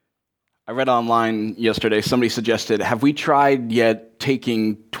I read online yesterday, somebody suggested, have we tried yet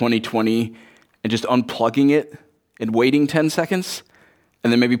taking 2020 and just unplugging it and waiting 10 seconds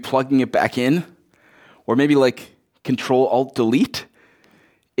and then maybe plugging it back in? Or maybe like Control-Alt-Delete?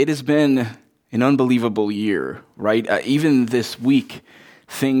 It has been an unbelievable year, right? Even this week,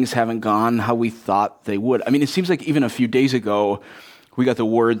 things haven't gone how we thought they would. I mean, it seems like even a few days ago, we got the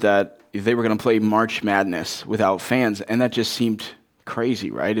word that they were going to play March Madness without fans, and that just seemed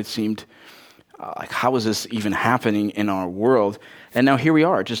crazy, right? It seemed like, how is this even happening in our world? And now here we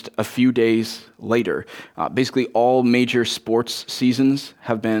are, just a few days later. Basically, all major sports seasons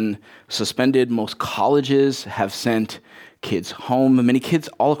have been suspended. Most colleges have sent kids home. Many kids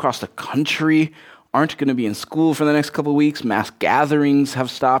all across the country aren't going to be in school for the next couple of weeks. Mass gatherings have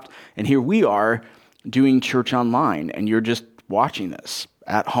stopped. And here we are doing church online, and you're just watching this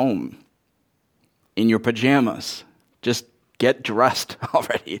at home in your pajamas. Just get dressed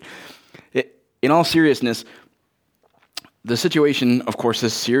already. In all seriousness, the situation, of course,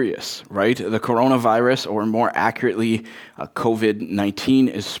 is serious, right? The coronavirus, or more accurately, COVID-19,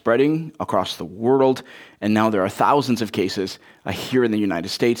 is spreading across the world, and now there are thousands of cases here in the United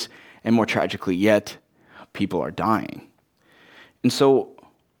States, and more tragically yet, people are dying. And so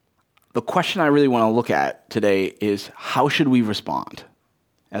the question I really want to look at today is, how should we respond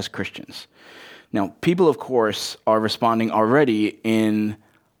as Christians? Now, people, of course, are responding already in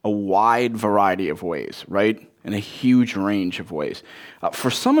a wide variety of ways, right? In a huge range of ways.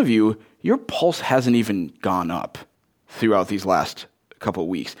 For some of you, your pulse hasn't even gone up throughout these last couple of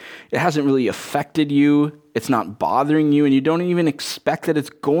weeks. It hasn't really affected you. It's not bothering you, and you don't even expect that it's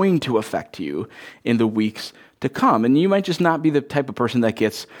going to affect you in the weeks to come. And you might just not be the type of person that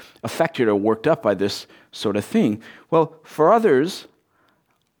gets affected or worked up by this sort of thing. Well, for others,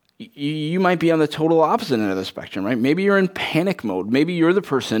 you might be on the total opposite end of the spectrum, right? Maybe you're in panic mode. Maybe you're the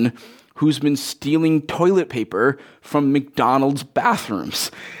person who's been stealing toilet paper from McDonald's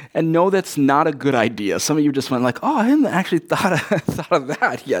bathrooms. And no, that's not a good idea. Some of you just went like, oh, I hadn't actually thought of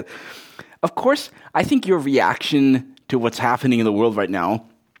that yet. Of course, I think your reaction to what's happening in the world right now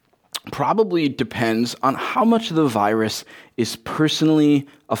probably depends on how much the virus is personally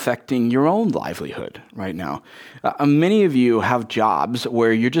affecting your own livelihood right now. Many of you have jobs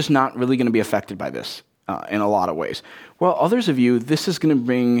where you're just not really going to be affected by this in a lot of ways. Well, others of you, this is going to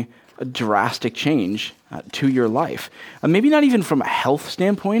bring a drastic change to your life. Maybe not even from a health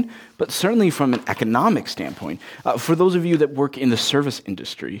standpoint, but certainly from an economic standpoint. For those of you that work in the service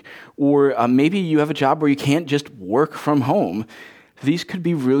industry, or maybe you have a job where you can't just work from home, these could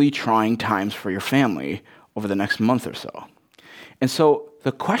be really trying times for your family over the next month or so. And so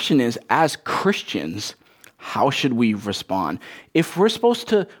the question is, as Christians, how should we respond? If we're supposed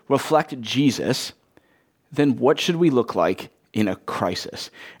to reflect Jesus, then what should we look like in a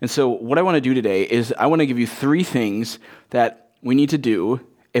crisis? And so what I want to do today is I want to give you 3 things that we need to do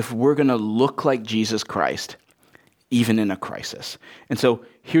if we're going to look like Jesus Christ, even in a crisis. And so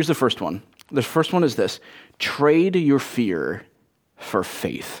here's the first one. The first one is this: trade your fear for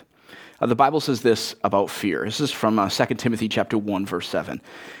faith. The Bible says this about fear. This is from 2 Timothy chapter 1, verse 7.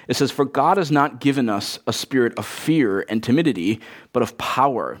 It says, "For God has not given us a spirit of fear and timidity, but of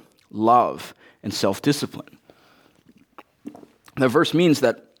power, love, and self-discipline." The verse means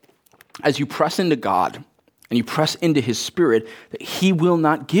that as you press into God and you press into His Spirit, that He will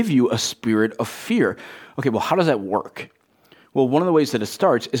not give you a spirit of fear. Okay, well, how does that work? Well, one of the ways that it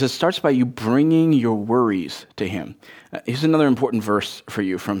starts by you bringing your worries to Him. Here's another important verse for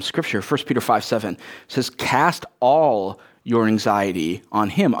you from Scripture. 1 Peter 5:7 says, "Cast all your anxiety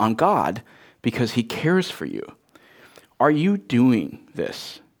on Him, on God, because He cares for you." Are you doing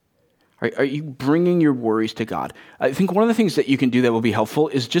this? Are you bringing your worries to God? I think one of the things that you can do that will be helpful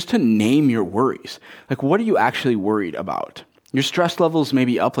is just to name your worries. Like, what are you actually worried about? Your stress levels may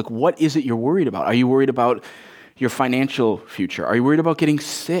be up. Like, what is it you're worried about? Are you worried about your financial future? Are you worried about getting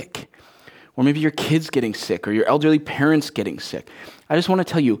sick? Or maybe your kids getting sick, or your elderly parents getting sick? I just want to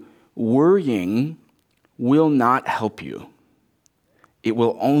tell you, worrying will not help you. It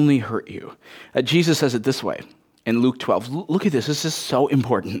will only hurt you. Jesus says it this way in Luke 12. Look at this. This is so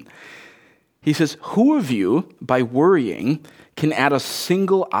important. He says, "Who of you, by worrying, can add a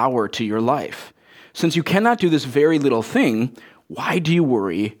single hour to your life? Since you cannot do this very little thing, why do you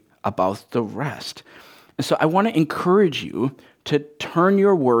worry about the rest?" And so I want to encourage you to turn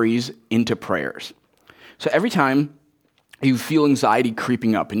your worries into prayers. So every time you feel anxiety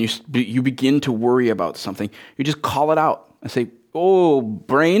creeping up and you begin to worry about something, you just call it out and say, "Oh,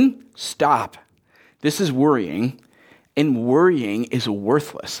 brain, stop. This is worrying. And worrying is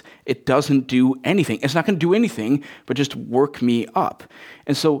worthless. It doesn't do anything. It's not going to do anything but just work me up.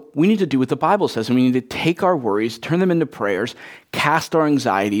 And so we need to do what the Bible says, and we need to take our worries, turn them into prayers, cast our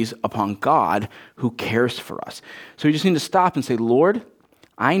anxieties upon God who cares for us. So we just need to stop and say, Lord,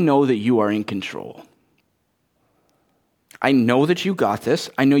 I know that you are in control. I know that you got this.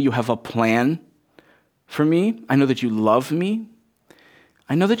 I know you have a plan for me. I know that you love me.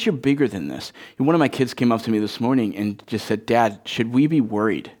 I know that you're bigger than this. And one of my kids came up to me this morning and just said, Dad, should we be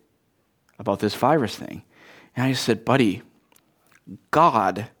worried about this virus thing? And I just said, buddy,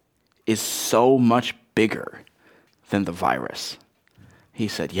 God is so much bigger than the virus. He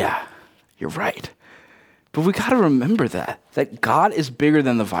said, yeah, you're right. But we got to remember that God is bigger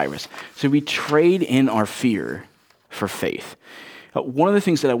than the virus. So we trade in our fear for faith. One of the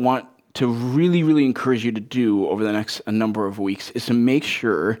things that I want to really, really encourage you to do over the next number of weeks is to make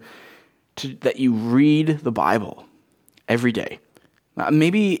sure that you read the Bible every day.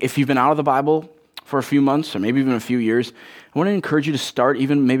 Maybe if you've been out of the Bible for a few months or maybe even a few years, I want to encourage you to start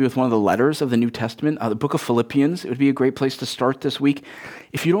even maybe with one of the letters of the New Testament, the book of Philippians. It would be a great place to start this week.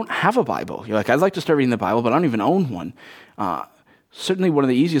 If you don't have a Bible, you're like, I'd like to start reading the Bible, but I don't even own one. Certainly one of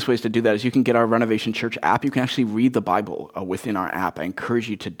the easiest ways to do that is you can get our Renovation Church app. You can actually read the Bible within our app. I encourage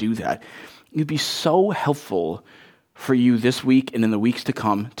you to do that. It'd be so helpful for you this week and in the weeks to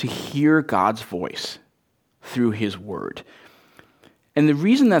come to hear God's voice through his word. And the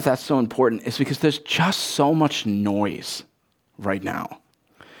reason that that's so important is because there's just so much noise right now.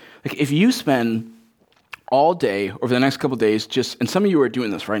 Like if you spend all day over the next couple of days, and some of you are doing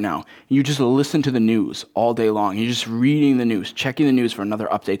this right now, you just listen to the news all day long. You're just reading the news, checking the news for another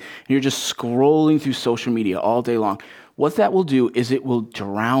update, and you're just scrolling through social media all day long. What that will do is it will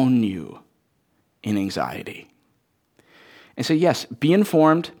drown you in anxiety. And so yes, be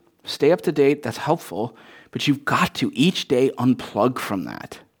informed, stay up to date, that's helpful, but you've got to each day unplug from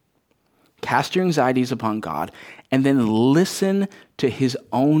that. Cast your anxieties upon God, and then listen to his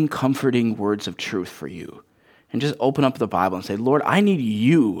own comforting words of truth for you. And just open up the Bible and say, Lord, I need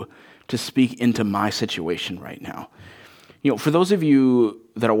you to speak into my situation right now. For those of you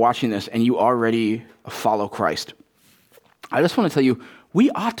that are watching this and you already follow Christ, I just want to tell you, we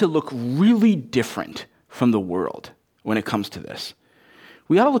ought to look really different from the world when it comes to this.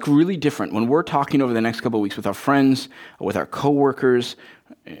 We ought to look really different when we're talking over the next couple of weeks with our friends, with our coworkers,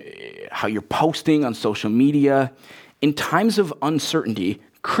 how you're posting on social media. In times of uncertainty,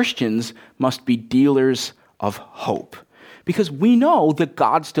 Christians must be dealers of hope because we know that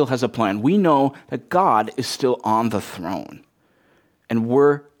God still has a plan. We know that God is still on the throne and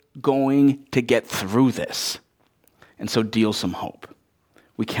we're going to get through this. And so deal some hope.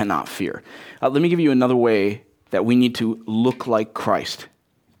 We cannot fear. Let me give you another way that we need to look like Christ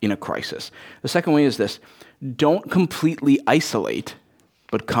in a crisis. The second way is this: don't completely isolate,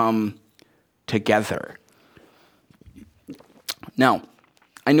 but come together. Now,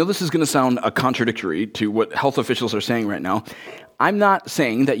 I know this is going to sound contradictory to what health officials are saying right now. I'm not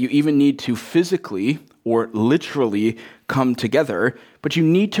saying that you even need to physically or literally come together, but you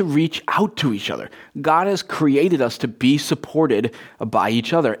need to reach out to each other. God has created us to be supported by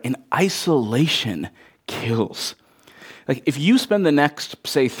each other, and isolation kills. Like if you spend the next,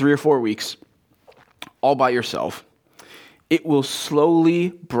 say, 3 or 4 weeks all by yourself, it will slowly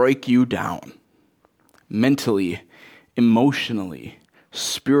break you down mentally, emotionally,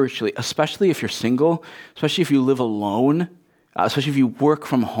 spiritually, especially if you're single, especially if you live alone, especially if you work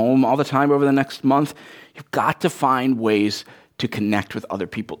from home all the time over the next month. You've got to find ways to connect with other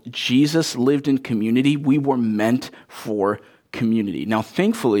people. Jesus lived in community. We were meant for community. Now,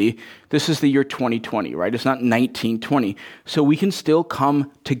 thankfully, this is the year 2020, right? It's not 1920. So we can still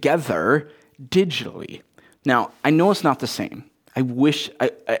come together digitally. Now, I know it's not the same.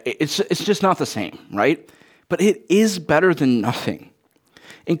 It's just not the same, right? But it is better than nothing.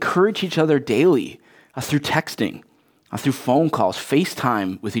 Encourage each other daily through texting, through phone calls,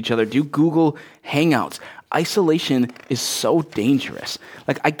 FaceTime with each other, do Google Hangouts. Isolation is so dangerous.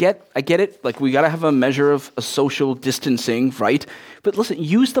 Like I get it. Like we got to have a measure of a social distancing, right? But listen,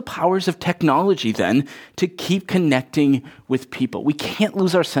 use the powers of technology then to keep connecting with people. We can't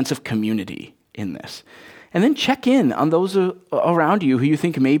lose our sense of community in this. And then check in on those around you who you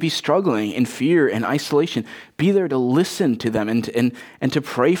think may be struggling in fear and isolation. Be there to listen to them and to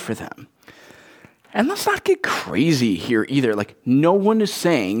pray for them. And let's not get crazy here either. Like, no one is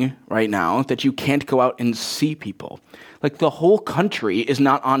saying right now that you can't go out and see people. Like, the whole country is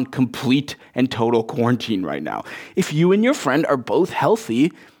not on complete and total quarantine right now. If you and your friend are both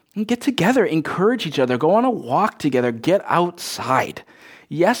healthy, get together, encourage each other, go on a walk together, get outside.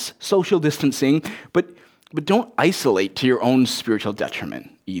 Yes, social distancing, but but don't isolate to your own spiritual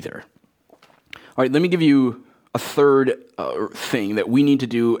detriment either. All right, let me give you a third thing that we need to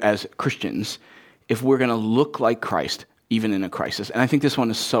do as Christians if we're going to look like Christ even in a crisis. And I think this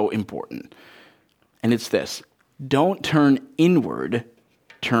one is so important. And it's this: don't turn inward,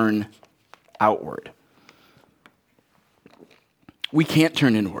 turn outward. We can't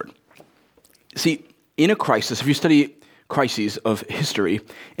turn inward. See, in a crisis, if you study crises of history,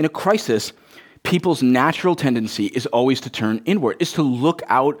 in a crisis, people's natural tendency is always to turn inward, is to look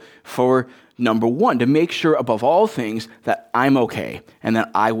out for number one, to make sure above all things that I'm okay and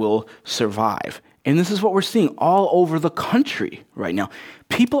that I will survive. And this is what we're seeing all over the country right now.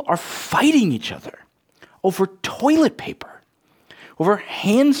 People are fighting each other over toilet paper, over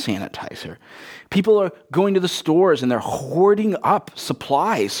hand sanitizer. People are going to the stores and they're hoarding up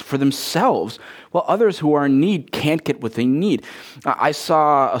supplies for themselves, while others who are in need can't get what they need. I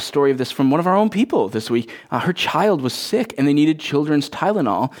saw a story of this from one of our own people this week. Her child was sick and they needed children's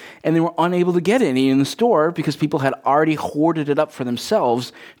Tylenol, and they were unable to get any in the store because people had already hoarded it up for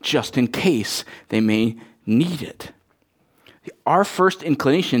themselves just in case they may need it. Our first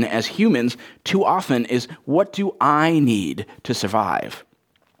inclination as humans too often is, what do I need to survive?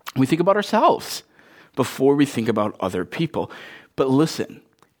 We think about ourselves before we think about other people. But listen,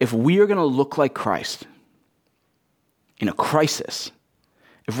 if we are going to look like Christ in a crisis,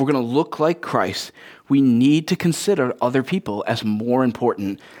 if we're going to look like Christ, we need to consider other people as more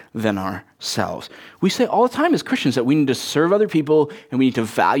important than ourselves. We say all the time as Christians that we need to serve other people and we need to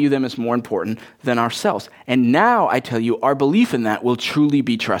value them as more important than ourselves. And now, I tell you, our belief in that will truly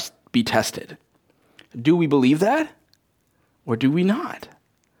be tested. Do we believe that, or do we not?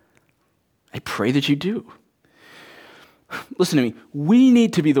 I pray that you do. Listen to me. We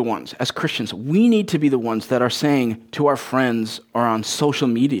need to be the ones, as Christians, we need to be the ones that are saying to our friends or on social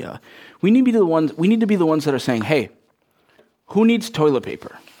media, we need to be the ones that are saying, hey, who needs toilet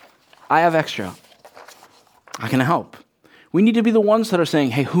paper? I have extra. I can help. We need to be the ones that are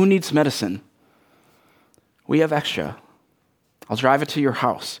saying, hey, who needs medicine? We have extra. I'll drive it to your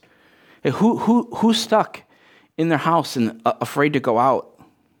house. Hey, who's stuck in their house and afraid to go out?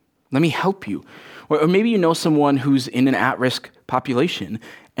 Let me help you. Or maybe you know someone who's in an at-risk population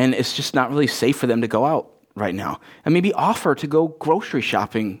and it's just not really safe for them to go out right now. And maybe offer to go grocery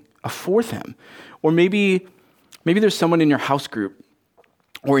shopping for them. Or maybe there's someone in your house group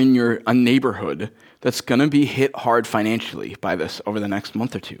or in a neighborhood that's going to be hit hard financially by this over the next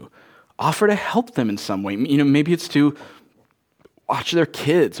month or two. Offer to help them in some way. Maybe it's to watch their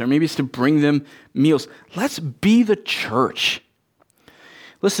kids, or maybe it's to bring them meals. Let's be the church.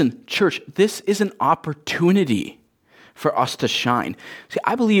 Listen, church, this is an opportunity for us to shine. See,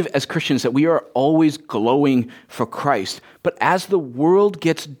 I believe as Christians that we are always glowing for Christ, but as the world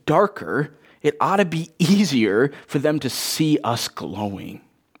gets darker, it ought to be easier for them to see us glowing.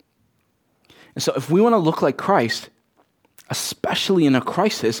 And so if we want to look like Christ, especially in a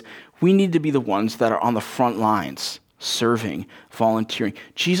crisis, we need to be the ones that are on the front lines, serving, volunteering.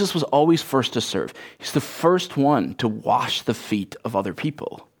 Jesus was always first to serve. He's the first one to wash the feet of other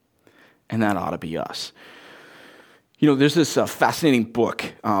people. And that ought to be us. There's this fascinating book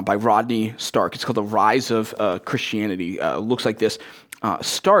by Rodney Stark. It's called The Rise of Christianity. It looks like this.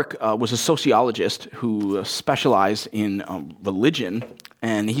 Stark was a sociologist who specialized in religion,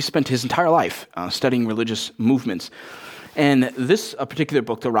 and he spent his entire life studying religious movements. And this particular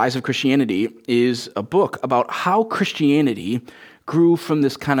book, The Rise of Christianity, is a book about how Christianity grew from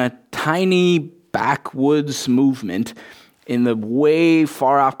this kind of tiny backwoods movement in the way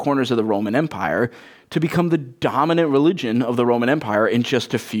far off corners of the Roman Empire to become the dominant religion of the Roman Empire in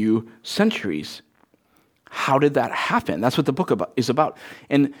just a few centuries. How did that happen? That's what the book is about.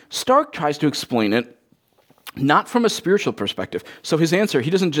 And Stark tries to explain it not from a spiritual perspective. So his answer, he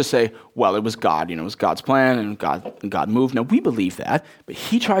doesn't just say, well, it was God, it was God's plan and God moved. No, we believe that, but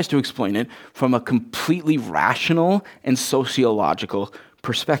he tries to explain it from a completely rational and sociological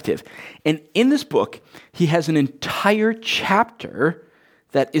perspective. And in this book, he has an entire chapter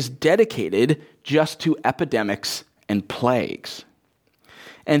that is dedicated just to epidemics and plagues.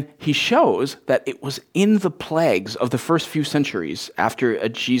 And he shows that it was in the plagues of the first few centuries after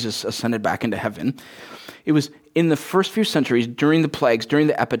Jesus ascended back into heaven. It was in the first few centuries, during the plagues, during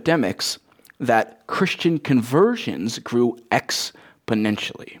the epidemics, that Christian conversions grew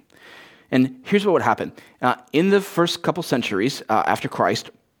exponentially. And here's what would happen. In the first couple centuries after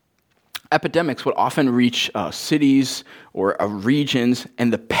Christ, epidemics would often reach cities or regions,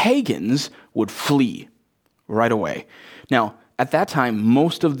 and the pagans would flee right away. Now, at that time,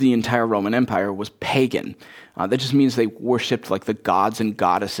 most of the entire Roman Empire was pagan. That just means they worshipped like the gods and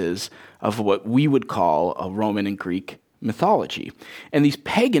goddesses of what we would call a Roman and Greek mythology. And these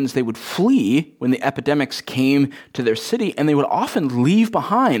pagans, they would flee when the epidemics came to their city, and they would often leave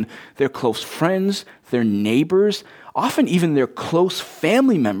behind their close friends, their neighbors, often even their close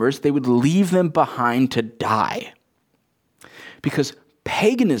family members. They would leave them behind to die. Because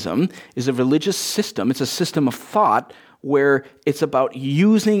paganism is a religious system, it's a system of thought where it's about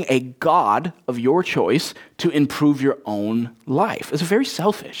using a god of your choice to improve your own life. It's very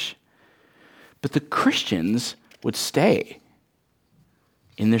selfish. But the Christians would stay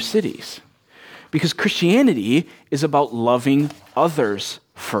in their cities because Christianity is about loving others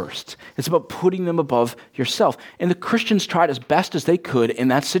first. It's about putting them above yourself. And the Christians tried as best as they could in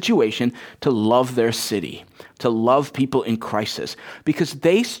that situation to love their city, to love people in crisis, because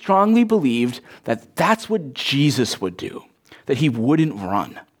they strongly believed that that's what Jesus would do, that he wouldn't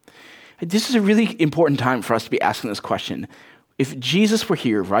run. This is a really important time for us to be asking this question. If Jesus were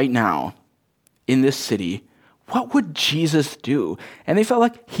here right now in this city, what would Jesus do? And they felt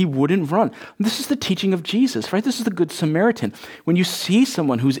like he wouldn't run. This is the teaching of Jesus, right? This is the Good Samaritan. When you see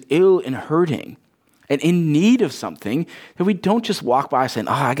someone who's ill and hurting and in need of something, that we don't just walk by saying,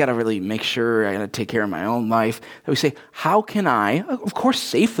 I got to really make sure I got to take care of my own life. That we say, how can I, of course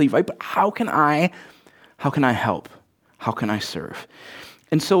safely, right? But how can I help? How can I serve?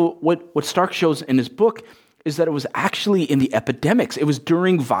 And so what Stark shows in his book is that it was actually in the epidemics. It was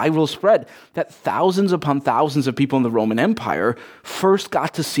during viral spread that thousands upon thousands of people in the Roman Empire first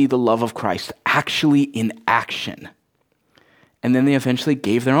got to see the love of Christ actually in action. And then they eventually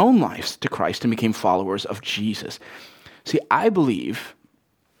gave their own lives to Christ and became followers of Jesus. See, I believe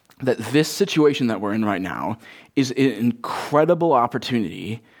that this situation that we're in right now is an incredible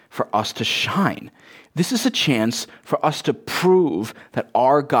opportunity for us to shine. This is a chance for us to prove that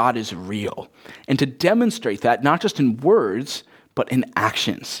our God is real and to demonstrate that not just in words, but in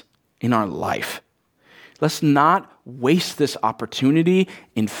actions in our life. Let's not waste this opportunity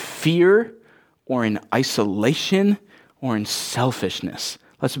in fear or in isolation or in selfishness.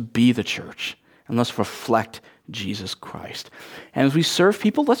 Let's be the church and let's reflect Jesus Christ. And as we serve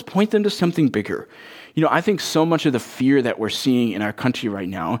people, let's point them to something bigger. I think so much of the fear that we're seeing in our country right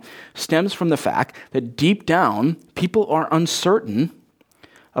now stems from the fact that deep down, people are uncertain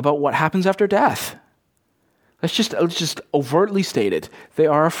about what happens after death. Let's just overtly state it. They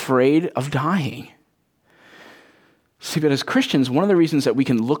are afraid of dying. See, but as Christians, one of the reasons that we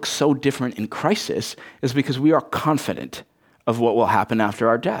can look so different in crisis is because we are confident of what will happen after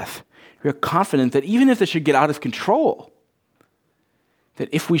our death. We are confident that even if this should get out of control, that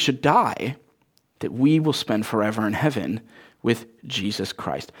if we should die, that we will spend forever in heaven with Jesus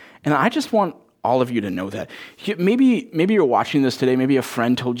Christ. And I just want all of you to know that. Maybe you're watching this today, maybe a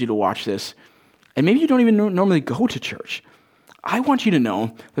friend told you to watch this, and maybe you don't even normally go to church. I want you to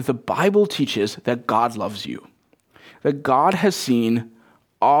know that the Bible teaches that God loves you, that God has seen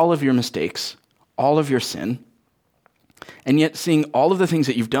all of your mistakes, all of your sin, and yet seeing all of the things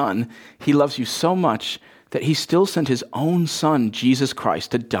that you've done, he loves you so much that he still sent his own son, Jesus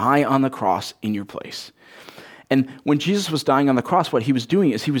Christ, to die on the cross in your place. And when Jesus was dying on the cross, what he was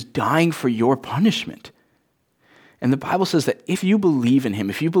doing is he was dying for your punishment. And the Bible says that if you believe in him,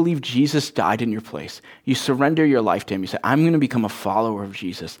 if you believe Jesus died in your place, you surrender your life to him, you say, I'm going to become a follower of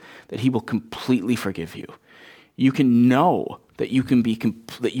Jesus, that he will completely forgive you. You can know that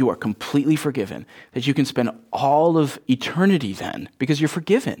that you are completely forgiven, that you can spend all of eternity then, because you're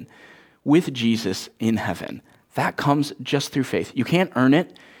forgiven, with Jesus in heaven. That comes just through faith. You can't earn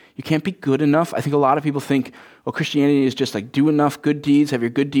it. You can't be good enough. I think a lot of people think, Christianity is just like do enough good deeds, have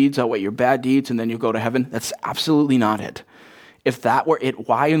your good deeds outweigh your bad deeds, and then you'll go to heaven. That's absolutely not it. If that were it,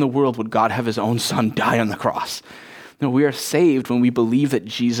 why in the world would God have his own son die on the cross? No, we are saved when we believe that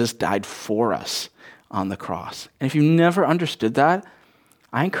Jesus died for us on the cross. And if you've never understood that,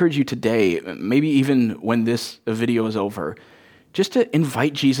 I encourage you today, maybe even when this video is over, just to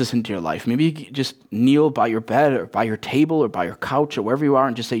invite Jesus into your life. Maybe just kneel by your bed or by your table or by your couch or wherever you are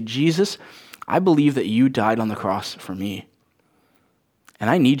and just say, Jesus, I believe that you died on the cross for me. And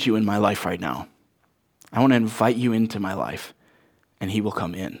I need you in my life right now. I want to invite you into my life. And he will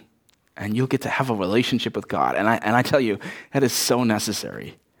come in. And you'll get to have a relationship with God. And I tell you, that is so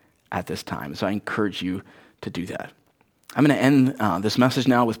necessary at this time. So I encourage you to do that. I'm going to end this message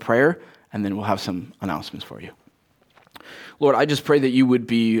now with prayer, and then we'll have some announcements for you. Lord, I just pray that you would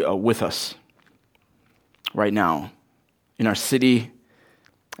be with us right now in our city,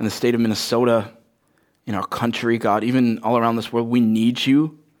 in the state of Minnesota, in our country, God, even all around this world. We need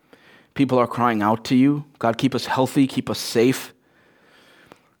you People are crying out to you. God, keep us healthy, keep us safe.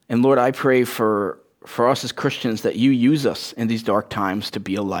 And Lord, I pray for us as Christians that you use us in these dark times to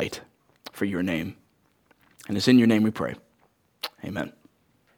be a light for your name. And it's in your name we pray. Amen.